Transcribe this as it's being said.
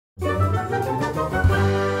Hi,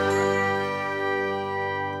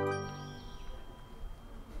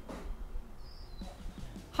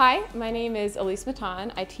 my name is Elise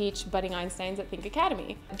Matan. I teach Budding Einsteins at Think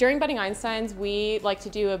Academy. During Budding Einsteins, we like to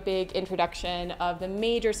do a big introduction of the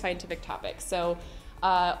major scientific topics. So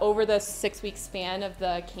over the 6-week span of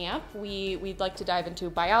the camp, we'd like to dive into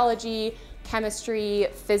biology, chemistry,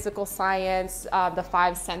 physical science, the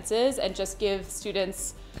 5 senses, and just give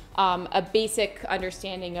students a basic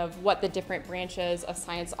understanding of what the different branches of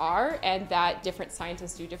science are and that different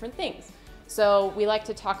scientists do different things. So we like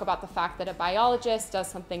to talk about the fact that a biologist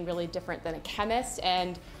does something really different than a chemist,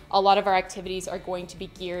 and a lot of our activities are going to be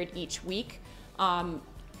geared each week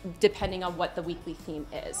depending on what the weekly theme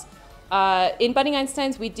is. In Budding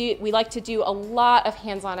Einsteins, we like to do a lot of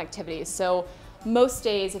hands-on activities. So most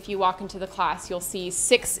days, if you walk into the class, you'll see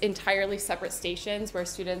 6 entirely separate stations where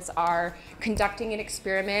students are conducting an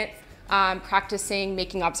experiment, practicing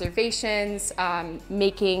making observations,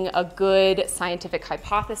 making a good scientific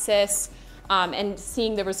hypothesis, and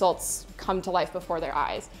seeing the results come to life before their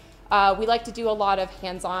eyes. We like to do a lot of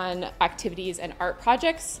hands-on activities and art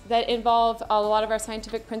projects that involve a lot of our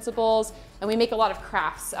scientific principles, and we make a lot of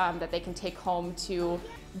crafts that they can take home to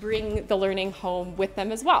bring the learning home with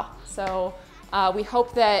them as well. So we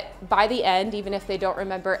hope that by the end, even if they don't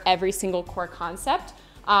remember every single core concept,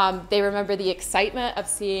 they remember the excitement of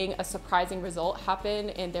seeing a surprising result happen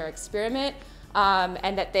in their experiment,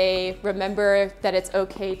 and that they remember that it's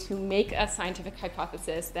okay to make a scientific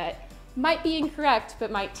hypothesis that might be incorrect,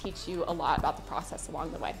 but might teach you a lot about the process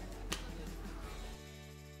along the way.